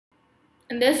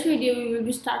In this video, we will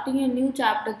be starting a new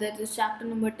chapter, that is chapter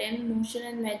number 10, Motion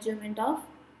and Measurement of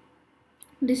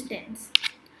Distance.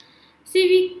 See,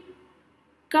 we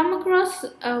come across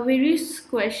a various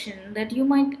question that you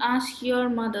might ask your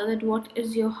mother, that what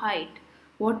is your height,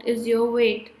 what is your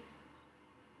weight,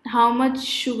 how much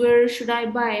sugar should I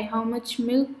buy, how much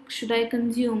milk should I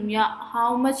consume,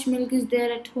 how much milk is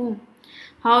there at home,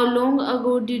 how long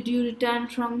ago did you return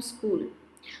from school.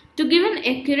 To give an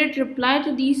accurate reply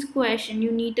to these questions, you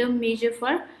need a measure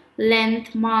for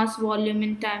length, mass, volume,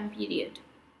 and time period.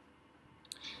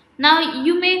 Now,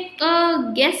 you make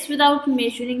a guess without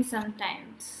measuring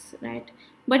sometimes, right?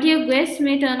 But your guess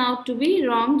may turn out to be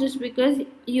wrong just because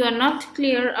you are not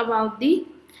clear about the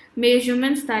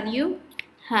measurements that you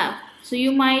have. So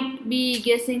you might be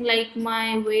guessing like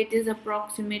my weight is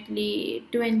approximately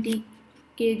 20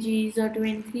 kgs or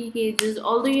 23 kgs,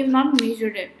 although you have not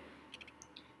measured it.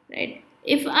 Right?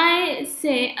 If I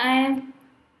say I am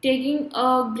taking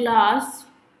a glass,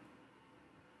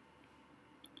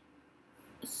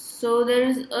 so there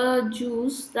is a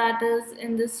juice that is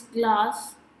in this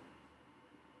glass.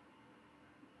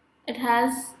 It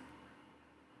has,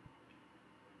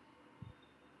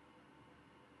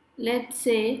 let's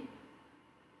say,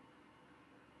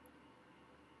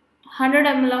 100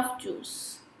 ml of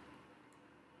juice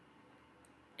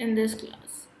in this glass.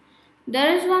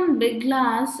 There is one big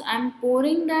glass. I'm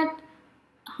pouring that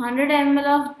 100 ml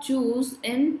of juice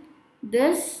in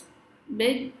this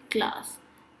big glass.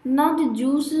 Now the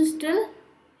juice is still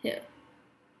here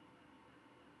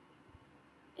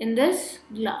in this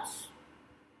glass.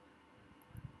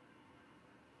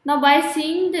 Now by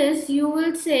seeing this, you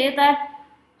will say that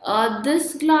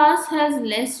this glass has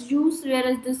less juice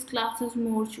whereas this glass has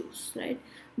more juice, right?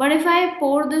 But if I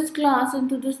pour this glass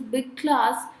into this big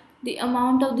glass, the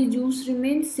amount of the juice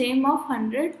remains same of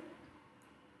 100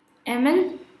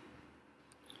 ml,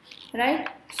 right?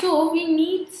 So we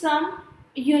need some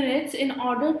units in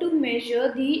order to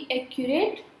measure the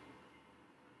accurate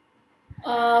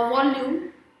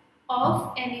volume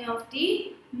of any of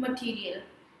the material.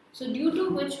 So due to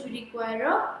which we require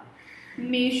a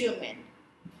measurement.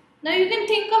 Now you can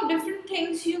think of different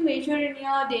things you measure in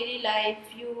your daily life.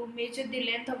 You measure the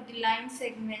length of the line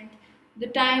segment, the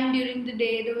time during the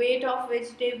day, the weight of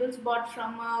vegetables bought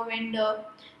from a vendor,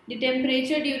 the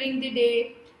temperature during the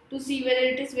day to see whether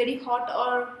it is very hot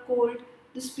or cold,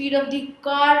 the speed of the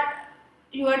car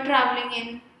you are traveling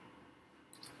in.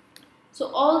 So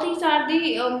all these are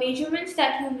the measurements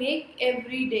that you make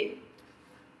every day.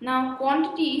 Now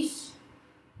quantities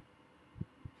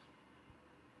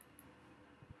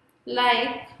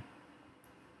like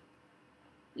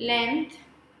length,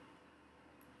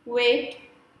 weight,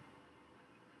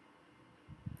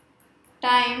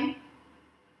 time,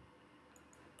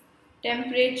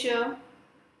 temperature,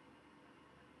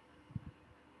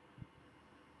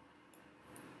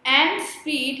 and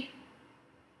speed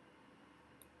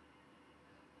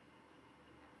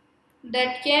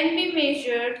that can be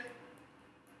measured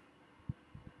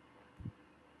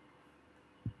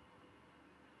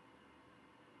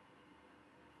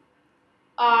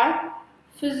are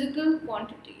physical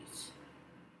quantities.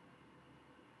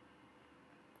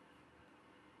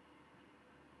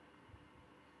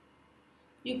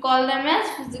 You call them as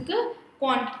physical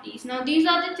quantities. Now these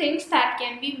are the things that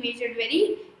can be measured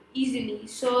very easily.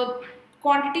 So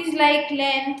quantities like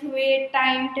length, weight,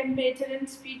 time, temperature and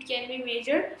speed can be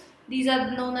measured. These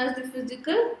are known as the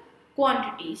physical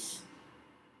quantities.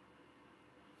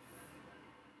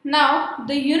 Now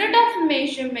the unit of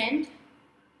measurement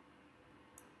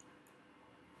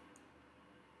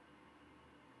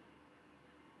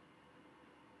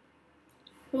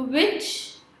which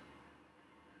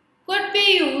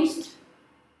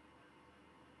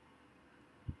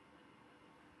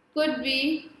could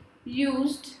be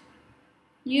used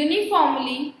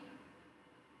uniformly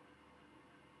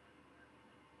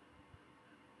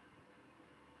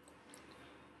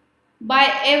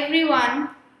by everyone,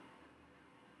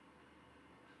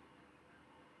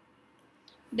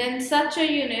 then such a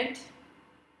unit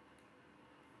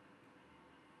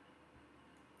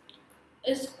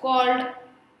is called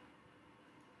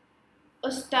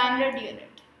a standard unit.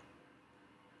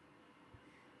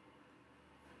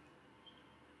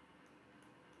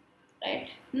 Right.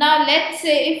 Now let's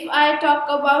say if I talk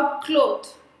about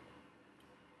cloth.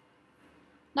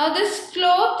 Now this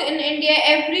cloth in India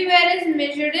everywhere is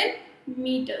measured in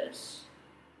meters.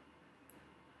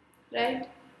 Right.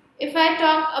 If I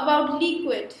talk about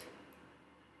liquid,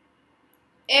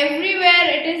 everywhere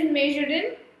it is measured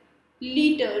in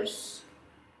liters.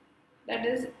 That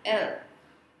is L.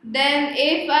 Then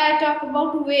if I talk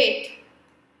about weight,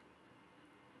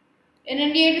 In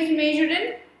India it is measured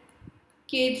in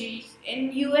kgs.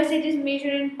 In US it is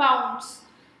measured in pounds.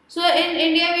 So in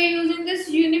India we are using this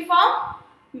uniform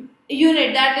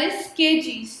unit, that is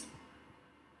kgs,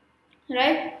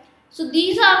 right? So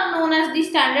these are known as the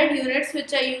standard units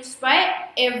which are used by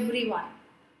everyone.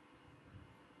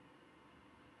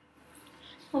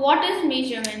 What is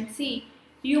measurement? See,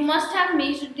 you must have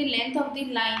measured the length of the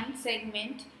line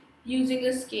segment using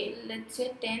a scale, let's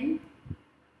say 10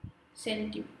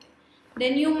 centimeter.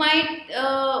 Then you might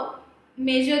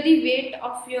measure the weight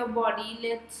of your body,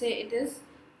 let's say it is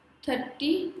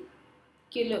 30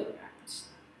 kilograms.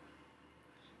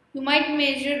 You might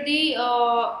measure the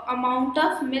amount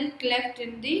of milk left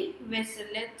in the vessel,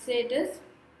 let's say it is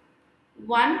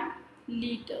 1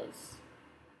 liters.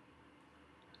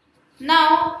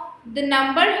 Now the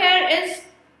number here is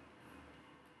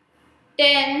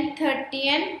 10, 30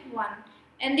 and 1,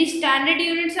 and the standard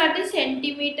units are the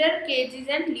centimeter, kgs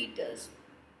and liters.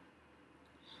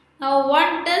 Now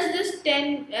what does this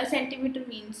 10 centimeter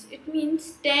means? It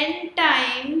means 10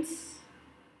 times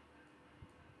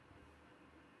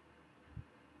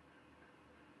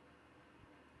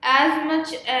as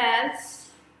much as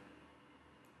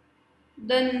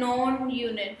the known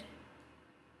unit.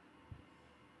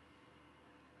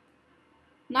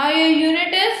 Now your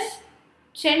unit is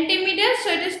centimeters, so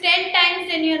it is 10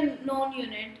 times than your known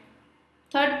unit.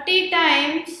 30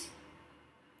 times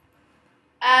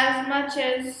as much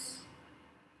as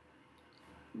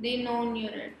the known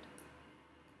unit.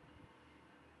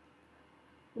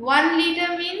 1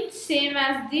 liter means same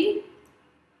as the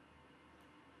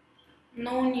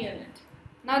known unit.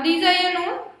 Now these are your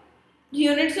known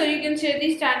units, so you can say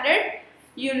the standard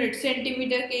units,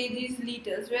 centimeter, kgs,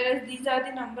 liters, whereas these are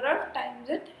the number of times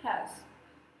it has.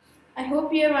 I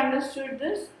hope you have understood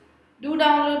this. Do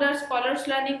download our Scholars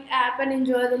Learning app and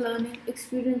enjoy the learning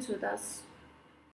experience with us.